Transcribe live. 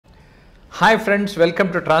Hi friends,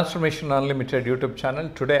 welcome to Transformation Unlimited YouTube channel.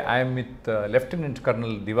 Today I am with Lieutenant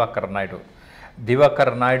Colonel Diwakar Naidu.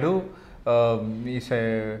 Diwakar Naidu is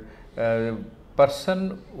a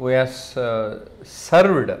person who has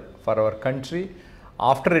served for our country.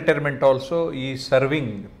 After retirement also he is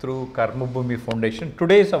serving through Karma Bhumi Foundation.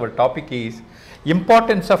 Today's our topic is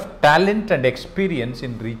importance of talent and experience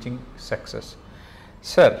in reaching success.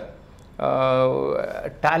 Sir,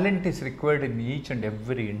 talent is required in each and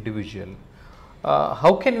every individual.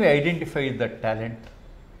 How can we identify the talent?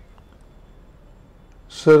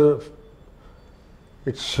 Sir,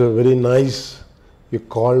 it's very nice you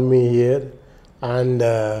called me here and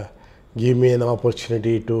give me an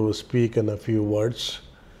opportunity to speak in a few words.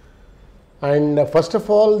 And first of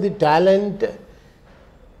all, the talent,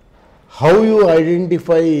 how you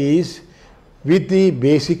identify is with the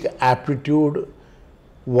basic aptitude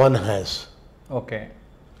one has. Okay.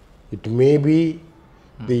 It may be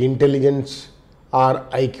the intelligence or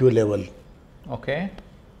IQ level. Okay.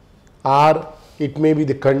 Or it may be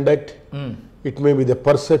the conduct, it may be the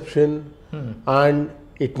perception, and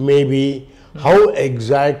it may be how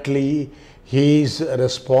exactly he is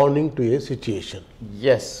responding to a situation.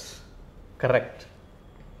 Yes, correct.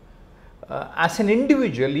 As an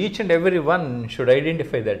individual, each and every one should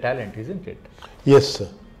identify their talent, isn't it? Yes, sir.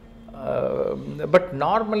 But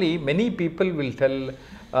normally many people will tell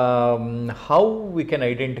how we can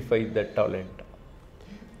identify that talent.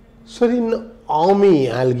 Sir, in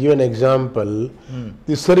Army, I'll give an example.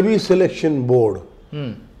 The Service Selection Board,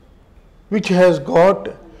 which has got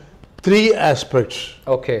three aspects.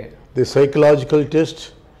 Okay. The psychological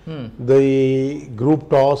test, the group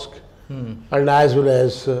task, and as well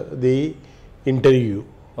as the interview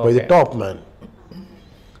by the top man.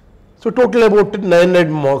 So total about 900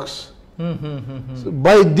 marks. So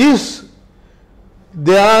by this,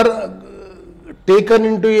 they are taken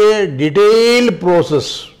into a detailed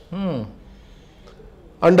process.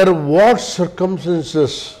 Under what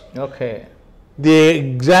circumstances the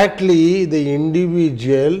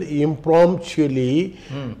individual impromptually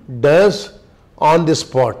does on the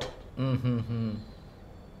spot.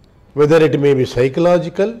 Whether it may be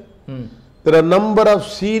psychological, there are a number of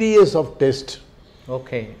series of tests.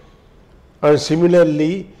 Okay. And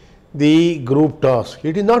similarly, the group task.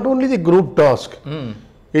 It is not only the group task.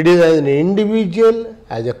 It is as an individual,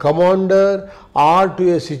 as a commander, or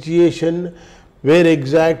to a situation where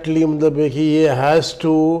exactly he has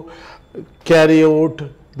to carry out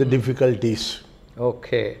the difficulties.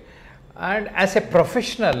 Okay. And as a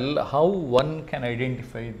professional, how one can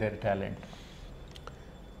identify their talent?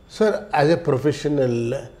 Sir, as a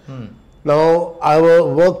professional, now I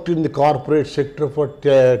worked in the corporate sector for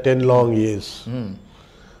 10 long years.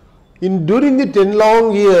 During the 10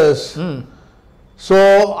 long years,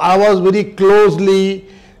 so I was very closely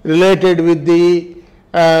related with the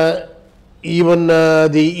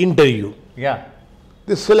the interview. Yeah.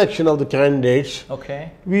 The selection of the candidates.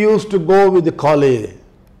 Okay. We used to go with the college.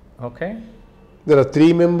 Okay. There are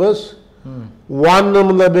three members. One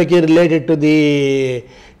related to the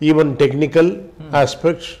even technical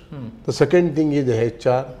aspects. The second thing is the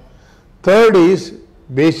HR. Third is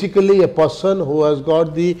basically a person who has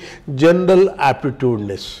got the general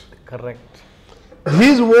aptitudeness. Correct.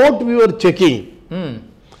 This is what we were checking.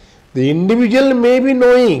 The individual may be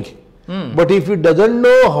knowing, but if he doesn't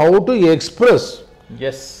know how to express,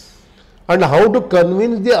 yes, and how to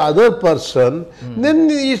convince the other person, then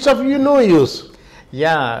it's of no use.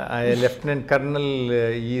 Yeah, Lieutenant Colonel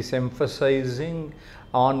is emphasizing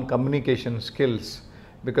on communication skills,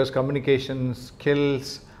 because communication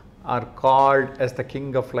skills are called as the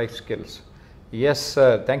king of life skills. Yes,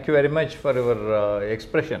 sir. Thank you very much for your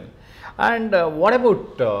expression. And what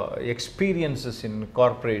about experiences in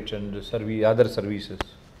corporate and other services?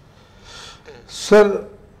 Sir,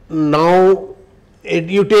 now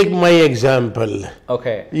you take my example.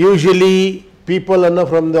 Okay. Usually people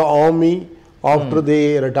from the army, after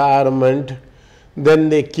the retirement, then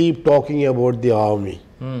they keep talking about the army.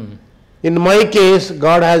 In my case,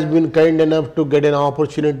 God has been kind enough to get an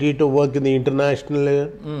opportunity to work in the international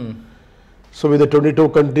level. So with the 22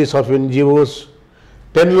 countries of NGOs,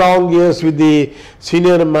 10 long years with the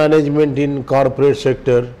senior management in corporate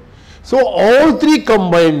sector. So all three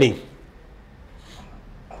combining.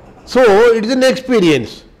 So it is an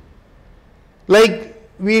experience. Like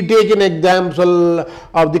we take an example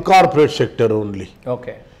of the corporate sector only.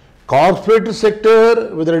 Okay. Corporate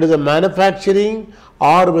sector, whether it is a manufacturing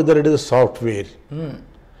or whether it is a software.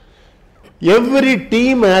 Every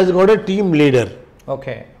team has got a team leader.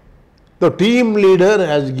 Okay. The team leader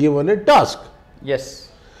has given a task. Yes.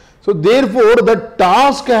 So therefore, the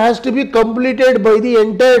task has to be completed by the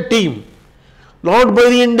entire team. not by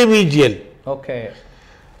the individual. Okay.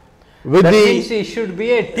 With That the means he should be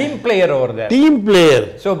a team player over there. team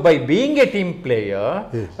player. So by being a team player,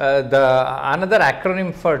 the another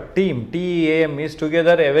acronym for team, TEAM, is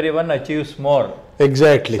together everyone achieves more.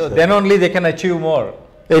 Exactly. So Sir. then only they can achieve more.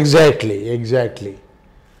 Exactly. Exactly.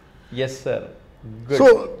 Yes, sir. Good.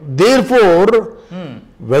 So therefore,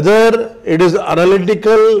 whether it is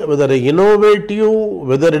analytical, whether innovative,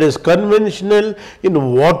 whether it is conventional,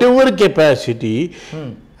 in whatever capacity,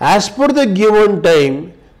 as per the given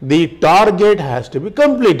time, the target has to be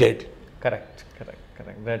completed. Correct, correct,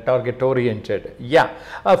 correct. The target oriented. Yeah.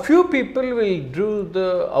 A few people will do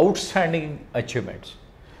the outstanding achievements.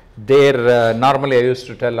 They're normally I used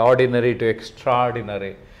to tell ordinary to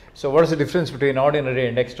extraordinary. So what is the difference between ordinary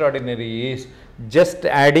and extraordinary is just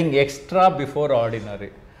adding extra before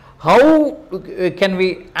ordinary. How can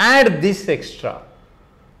we add this extra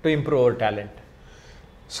to improve our talent?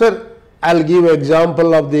 Sir, I'll give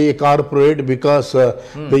example of the corporate because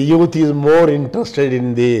the youth is more interested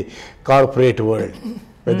in the corporate world.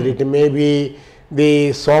 Whether it may be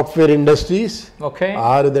the software industries, Okay.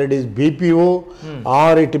 or whether it is BPO,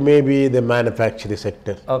 or it may be the manufacturing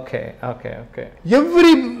sector. Okay, okay, okay.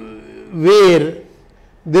 Everywhere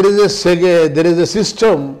there is a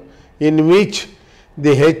system in which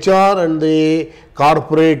the HR and the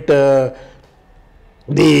corporate,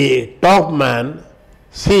 the top man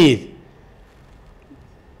sees,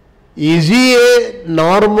 is he a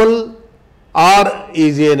normal or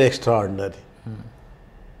is he an extraordinary?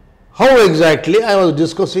 How exactly? I was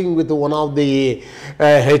discussing with one of the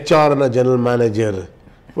HR and a general manager,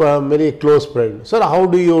 very close friend. Sir, how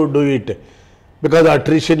do you do it? Because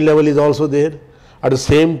attrition level is also there. At the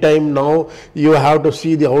same time, now you have to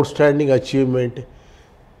see the outstanding achievement.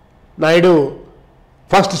 Naidu,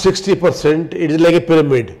 first 60%, it is like a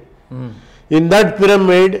pyramid. In that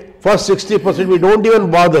pyramid, first 60% we don't even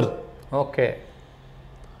bother. Okay.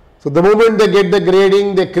 So the moment they get the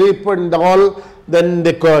grading, they creep and all, then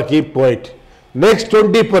they keep quiet. Next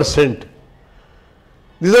 20%,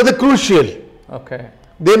 these are the crucial. Okay.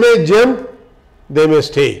 They may jump, they may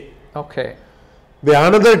stay. Okay. The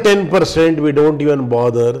another 10% we don't even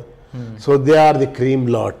bother. So they are the cream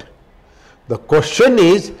lot. The question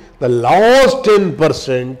is, the last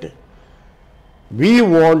 10%, we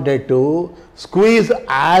wanted to squeeze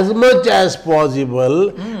as much as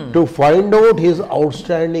possible to find out his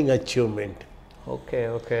outstanding achievement. Okay,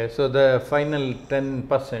 okay. So the final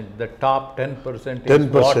 10%, the top 10% is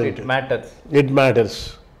what 10%. it matters. It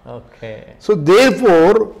matters. Okay. So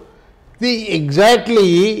therefore,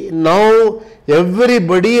 exactly now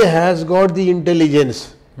everybody has got the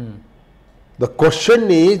intelligence. The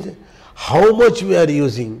question is how much we are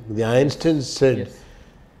using. The Einstein said, Yes.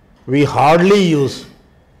 we hardly use.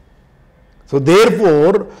 So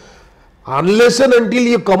therefore, unless and until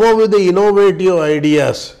you come up with the innovative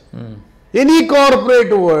ideas, any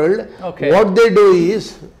corporate world, Okay. what they do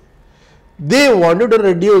is, they wanted to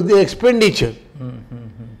reduce the expenditure.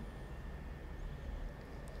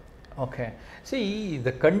 Okay. See,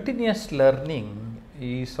 the continuous learning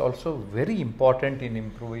is also very important in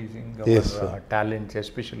improving our Yes, sir. talents,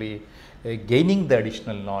 especially gaining the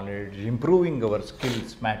additional knowledge, improving our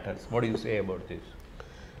skills matters. What do you say about this?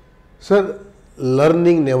 Sir,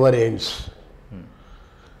 learning never ends.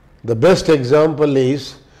 The best example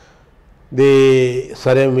is the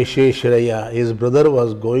Sir M. Vishwesvaraya. His brother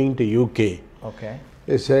was going to UK. Okay.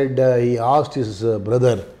 He said, he asked his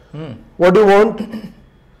brother, what do you want?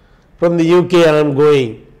 From the UK I am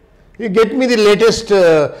going. You get me the latest,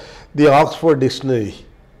 the Oxford Dictionary.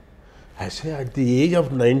 I say, at the age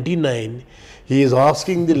of 99, he is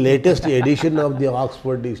asking the latest edition of the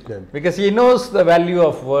Oxford Dictionary. Because he knows the value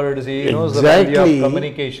of words, he knows the value of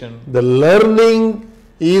communication. The learning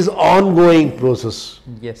is ongoing process.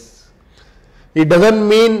 Yes. It doesn't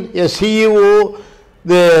mean a CEO,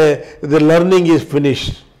 the learning is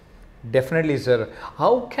finished. Definitely, sir.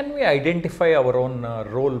 How can we identify our own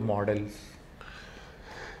role models?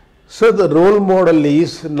 So the role model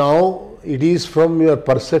is now, it is from your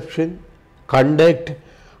perception, conduct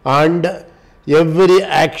and every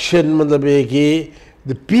action,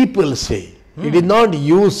 the people say. It is not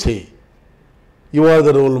you say. You are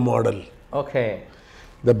the role model. Okay.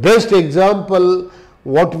 The best example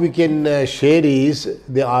what we can share is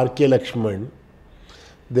the R.K. Lakshman,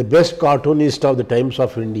 the best cartoonist of the Times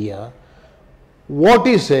of India. What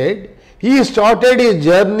he said, he started his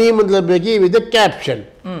journey with a caption.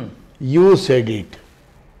 You said it.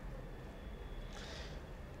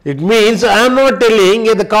 It means I am not telling,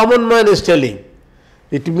 the common man is telling.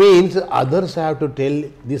 It means others have to tell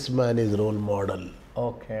this man is role model.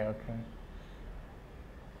 Okay, okay.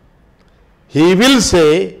 He will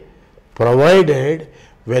say, provided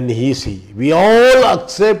when he see. We all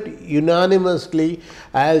accept unanimously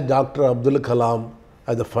as Dr. Abdul Kalam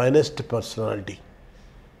as the finest personality.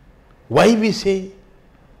 Why we say?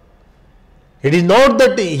 It is not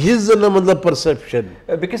that his another perception.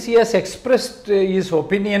 Because he has expressed his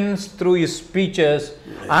opinions through his speeches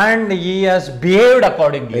and he has behaved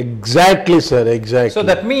accordingly. Exactly, sir, exactly. So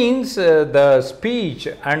that means the speech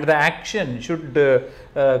and the action should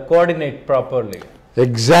coordinate properly.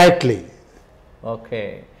 Exactly.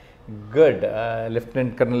 Okay, good.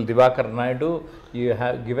 Lieutenant Colonel Diwakar Naidu, you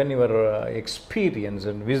have given your experience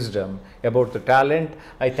and wisdom about the talent.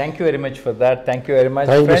 I thank you very much for that. Thank you very much.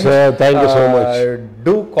 Thank friends. you, sir. Thank you so much.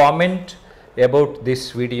 Do comment about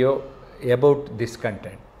this video, about this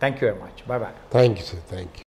content. Thank you very much. Bye-bye. Thank you, sir. Thank you.